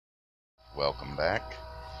Welcome back.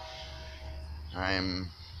 I'm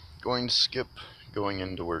going to skip going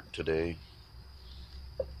into work today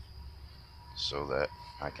so that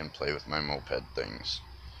I can play with my moped things.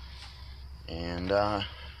 And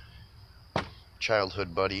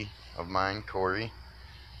childhood buddy of mine, Corey,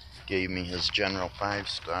 gave me his General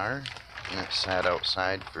 5-star, and it sat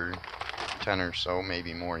outside for 10 or so,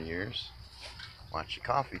 maybe more years. Watch your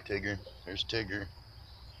coffee, Tigger. There's Tigger.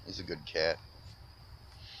 He's a good cat.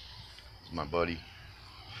 He's my buddy.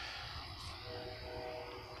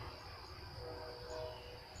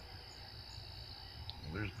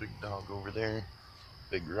 There's Big Dog over there.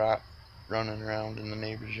 Big Rot running around in the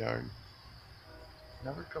neighbor's yard.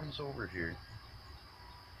 Never comes over here.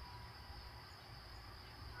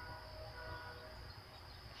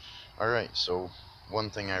 Alright, so one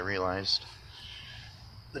thing I realized,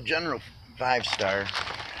 the General 5-star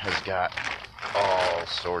has got all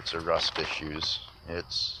sorts of rust issues.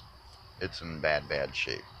 It's in bad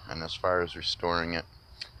shape. And as far as restoring it,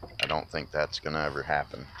 I don't think that's going to ever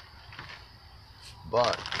happen.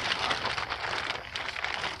 But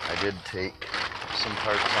I did take some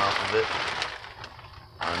parts off of it.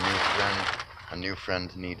 A new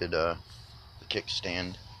friend needed the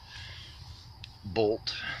kickstand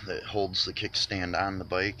bolt that holds the kickstand on the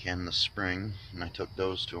bike and the spring, and I took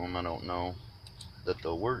those to him. I don't know that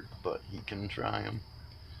they'll work, but he can try them.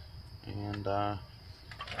 And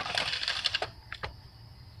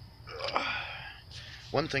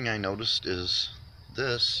one thing I noticed is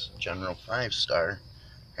this General 5-star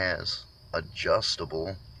has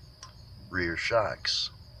adjustable rear shocks,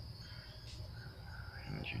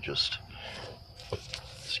 and you just,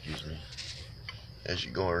 excuse me, as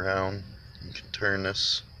you go around, you can turn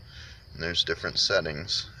this, and there's different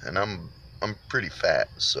settings. And I'm pretty fat,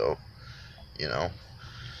 so you know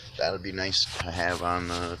that'd be nice to have on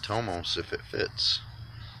the Tomos if it fits.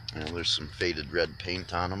 You know, there's some faded red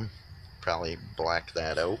paint on them. Probably black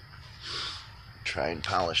that out. Try and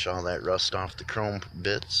polish all that rust off the chrome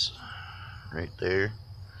bits right there.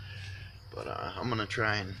 But I'm gonna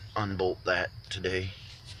try and unbolt that today.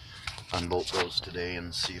 Unbolt those today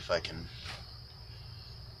and see if I can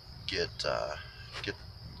get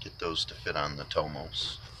those to fit on the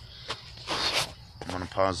Tomos. So I'm gonna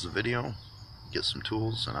pause the video, get some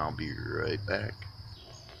tools, and I'll be right back.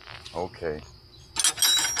 Okay,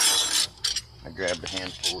 I grabbed a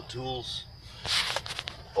handful of tools.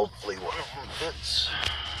 Hopefully one of them fits.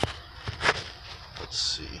 Let's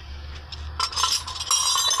see.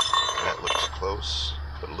 That looks close,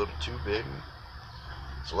 but a little too big.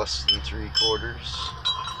 It's less than 3/4.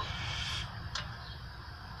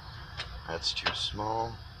 That's too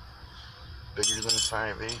small. Bigger than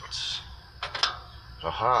 5/8.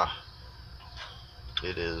 Aha!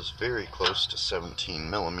 It is very close to 17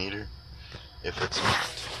 millimeter, if it's not.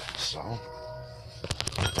 So,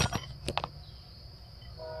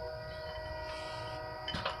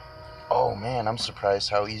 oh man, I'm surprised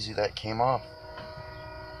how easy that came off.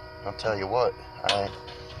 I'll tell you what,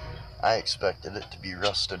 I expected it to be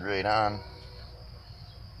rusted right on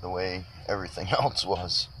the way everything else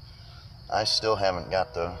was. I still haven't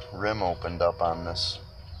got the rim opened up on this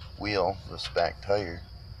wheel, this back tire.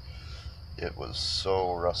 It was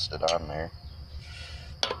so rusted on there.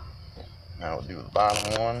 Now we'll do the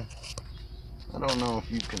bottom one. I don't know if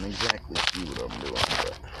you can exactly see what I'm doing,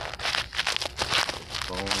 but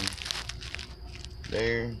phone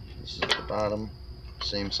there. This is the bottom,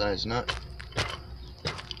 same size nut.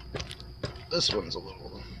 This one's a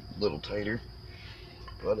little tighter,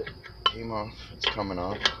 but it came off. It's coming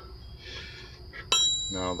off.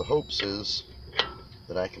 Now the hopes is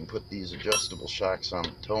that I can put these adjustable shocks on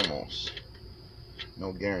the Tomos.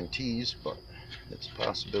 No guarantees, but it's a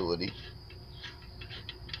possibility.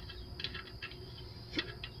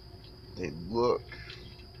 They look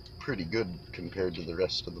pretty good compared to the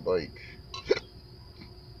rest of the bike.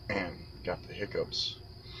 And got the hiccups.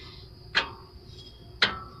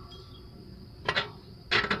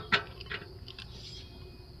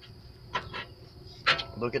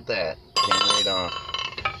 Look at that. Came right off.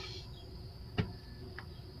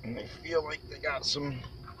 And they feel like they got some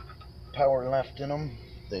power left in them.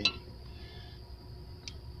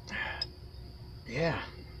 Yeah,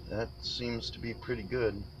 that seems to be pretty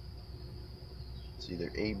good. It's either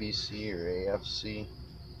ABC or AFC,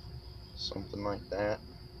 something like that.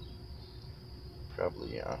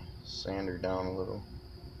 Probably sand her down a little.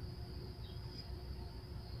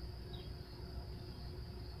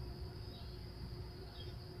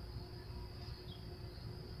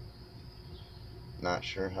 Not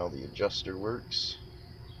sure how the adjuster works,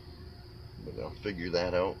 but I'll figure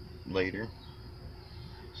that out later.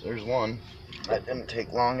 So there's one. That didn't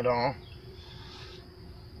take long at all.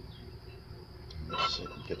 Let's see,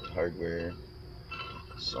 get the hardware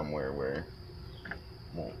somewhere where I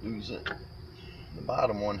won't lose it. The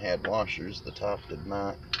bottom one had washers, the top did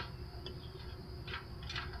not.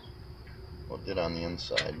 Well, it did on the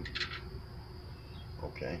inside.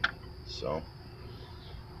 Okay, so,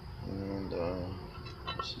 and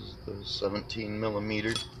this is the 17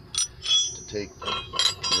 millimeter to take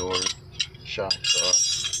your shocks off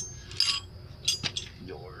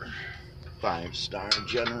your 5-star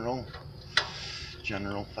general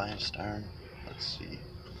 5-star. Let's see,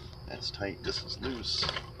 that's tight, this is loose.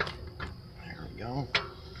 There we go.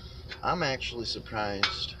 I'm actually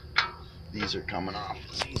surprised these are coming off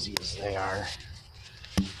as easy as they are.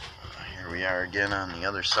 Here we are again on the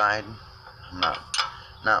other side. I'm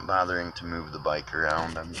not bothering to move the bike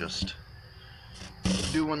around. I'm just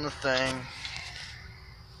doing the thing.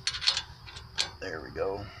 There we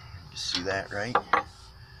go. You see that, right?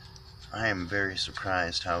 I am very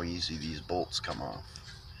surprised how easy these bolts come off.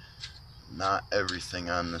 Not everything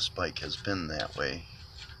on this bike has been that way.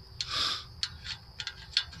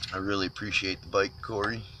 I really appreciate the bike,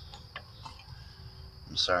 Corey.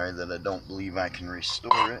 I'm sorry that I don't believe I can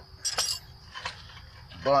restore it,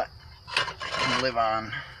 but I can live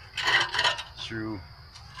on through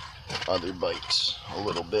other bikes a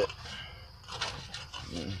little bit.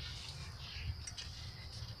 We've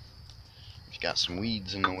got some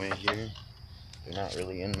weeds in the way here. They're not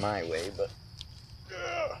really in my way, but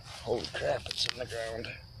holy crap, it's in the ground.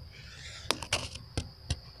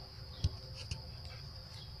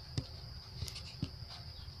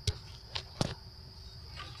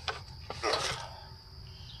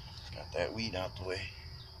 Got that weed out the way.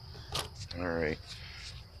 Alright.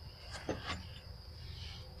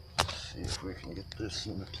 Let's see if we can get this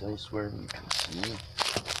in a place where we can see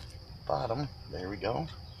bottom. There we go.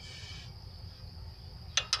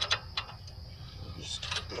 Just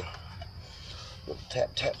little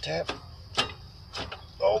tap, tap, tap.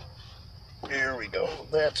 Oh, here we go.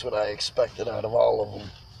 That's what I expected out of all of them.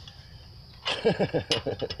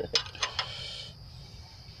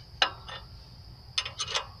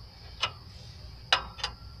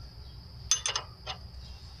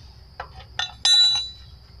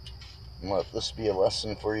 Let this be a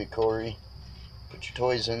lesson for you, Corey. Put your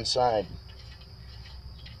toys inside.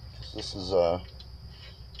 'Cause this is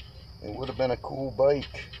it would have been a cool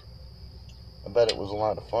bike. I bet it was a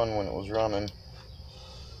lot of fun when it was running.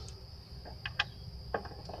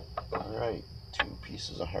 Alright, 2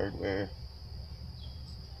 pieces of hardware.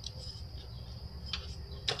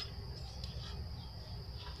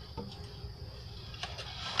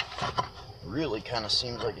 Really kind of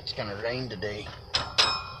seems like it's gonna rain today.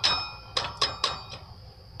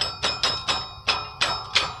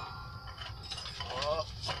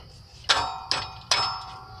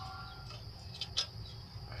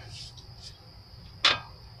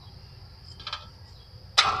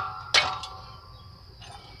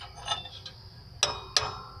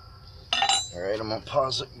 Alright, I'm gonna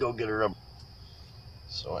pause it and go get a rubber.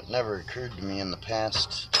 So it never occurred to me in the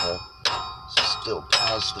past to still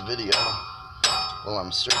pause the video while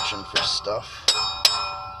I'm searching for stuff.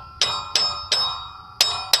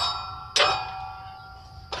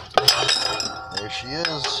 There she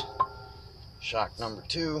is. Shock number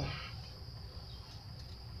 2.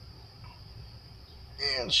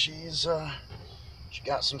 And she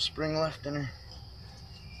got some spring left in her.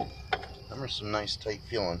 Them are some nice tight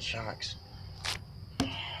feeling shocks.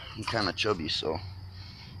 I'm kind of chubby, so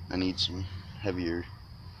I need some heavier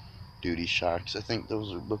duty shocks. I think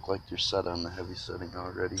those look like they're set on the heavy setting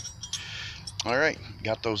already. Alright,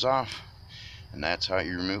 got those off. And that's how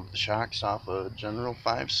you remove the shocks off a General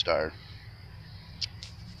 5-star.